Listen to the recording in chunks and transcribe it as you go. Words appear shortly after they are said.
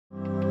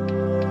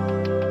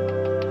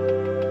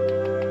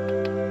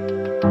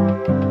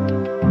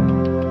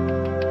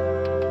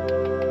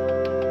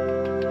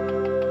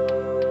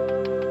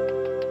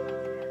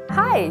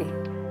Hi!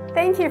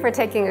 Thank you for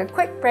taking a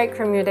quick break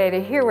from your day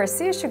to hear where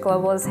CSU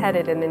Global is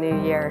headed in the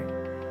new year.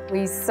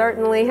 We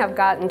certainly have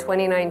gotten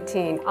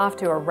 2019 off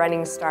to a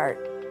running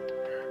start.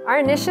 Our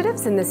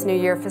initiatives in this new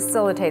year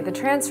facilitate the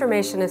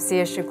transformation of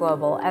CSU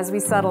Global as we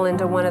settle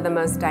into one of the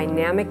most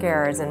dynamic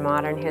eras in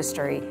modern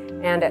history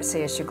and at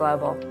CSU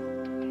Global.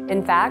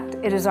 In fact,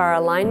 it is our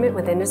alignment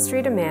with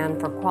industry demand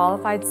for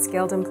qualified,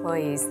 skilled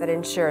employees that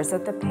ensures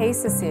that the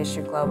pace of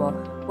CSU Global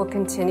will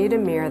continue to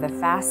mirror the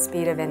fast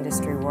speed of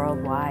industry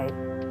worldwide.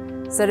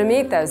 So to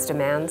meet those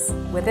demands,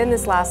 within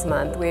this last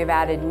month, we have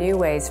added new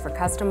ways for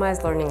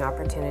customized learning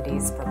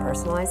opportunities for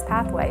personalized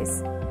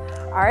pathways.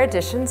 Our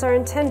additions are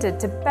intended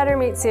to better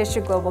meet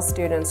CSU Global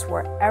students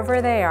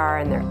wherever they are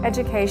in their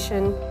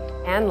education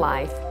and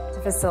life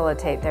to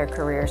facilitate their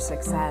career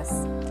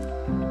success.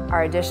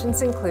 Our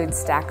additions include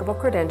stackable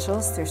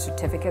credentials through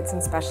certificates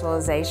and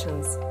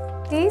specializations.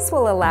 These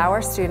will allow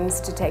our students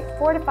to take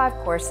 4 to 5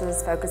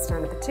 courses focused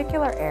on a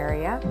particular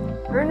area,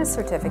 earn a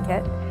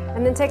certificate,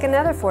 and then take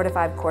another 4 to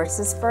 5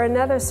 courses for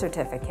another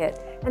certificate,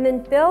 and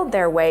then build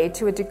their way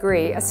to a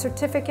degree, a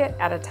certificate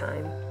at a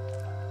time.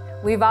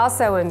 We've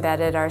also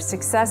embedded our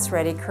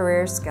success-ready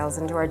career skills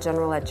into our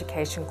general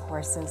education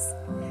courses.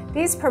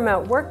 These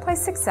promote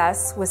workplace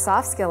success with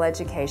soft skill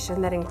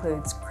education that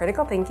includes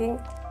critical thinking,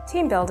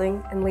 team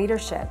building, and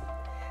leadership,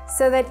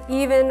 so that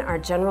even our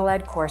general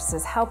ed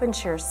courses help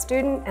ensure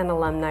student and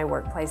alumni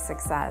workplace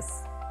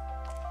success.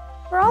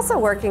 We're also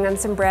working on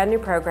some brand new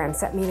programs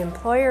that meet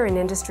employer and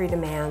industry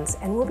demands,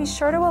 and we'll be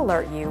sure to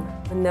alert you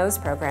when those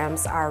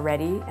programs are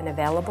ready and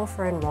available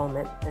for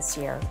enrollment this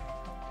year.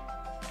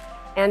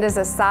 And as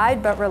a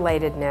side but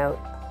related note,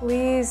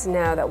 please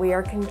know that we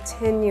are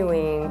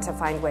continuing to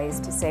find ways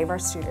to save our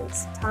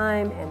students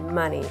time and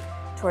money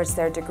towards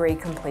their degree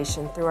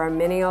completion through our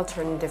many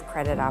alternative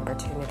credit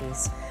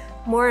opportunities.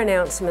 More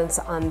announcements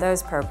on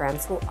those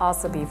programs will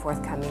also be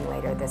forthcoming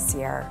later this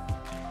year.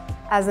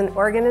 As an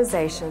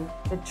organization,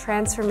 the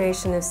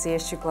transformation of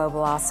CSU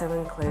Global also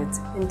includes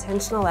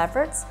intentional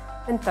efforts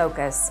and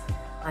focus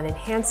on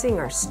enhancing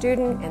our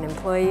student and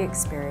employee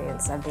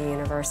experience of the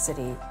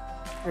university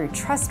through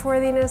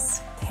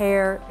trustworthiness,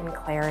 care, and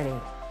clarity.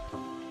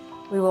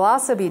 We will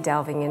also be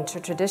delving into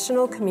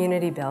traditional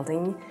community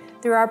building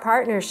through our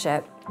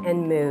partnership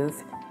and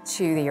move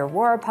to the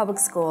Aurora Public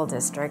School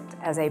District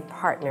as a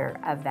partner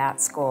of that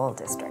school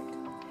district.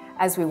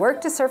 As we work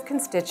to serve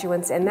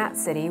constituents in that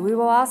city, we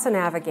will also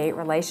navigate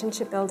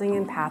relationship building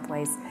and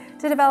pathways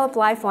to develop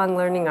lifelong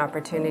learning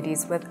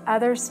opportunities with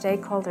other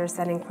stakeholders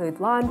that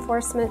include law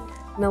enforcement,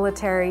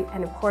 military,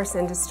 and of course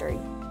industry.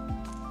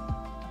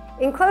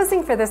 In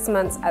closing for this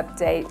month's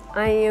update,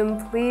 I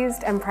am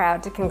pleased and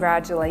proud to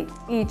congratulate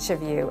each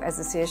of you as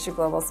a CSU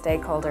Global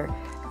stakeholder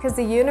because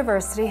the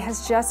university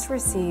has just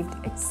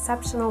received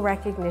exceptional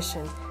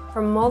recognition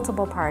from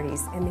multiple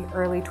parties in the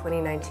early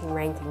 2019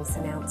 rankings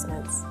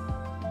announcements.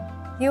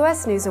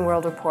 U.S. News &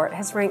 World Report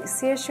has ranked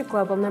CSU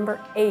Global number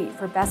 8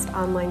 for Best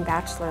Online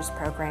Bachelor's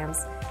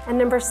Programs and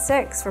number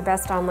 6 for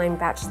Best Online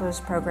Bachelor's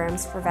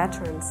Programs for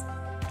Veterans,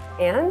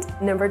 and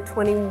number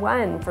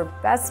 21 for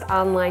Best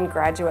Online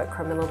Graduate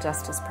Criminal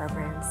Justice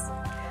Programs.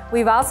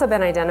 We've also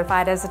been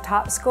identified as a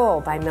top school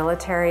by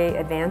Military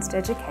Advanced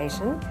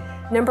Education,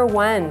 number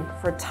 1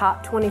 for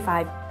Top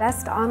 25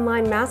 Best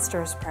Online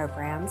Master's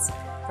Programs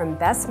from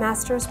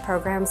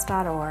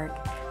bestmastersprograms.org,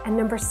 and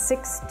number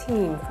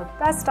 16 for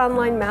Best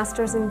Online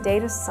Masters in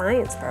Data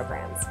Science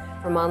Programs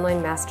from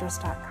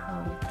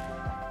onlinemasters.com.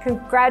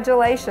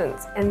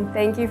 Congratulations, and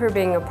thank you for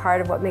being a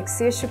part of what makes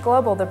CSU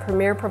Global the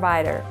premier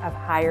provider of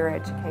higher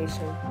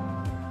education.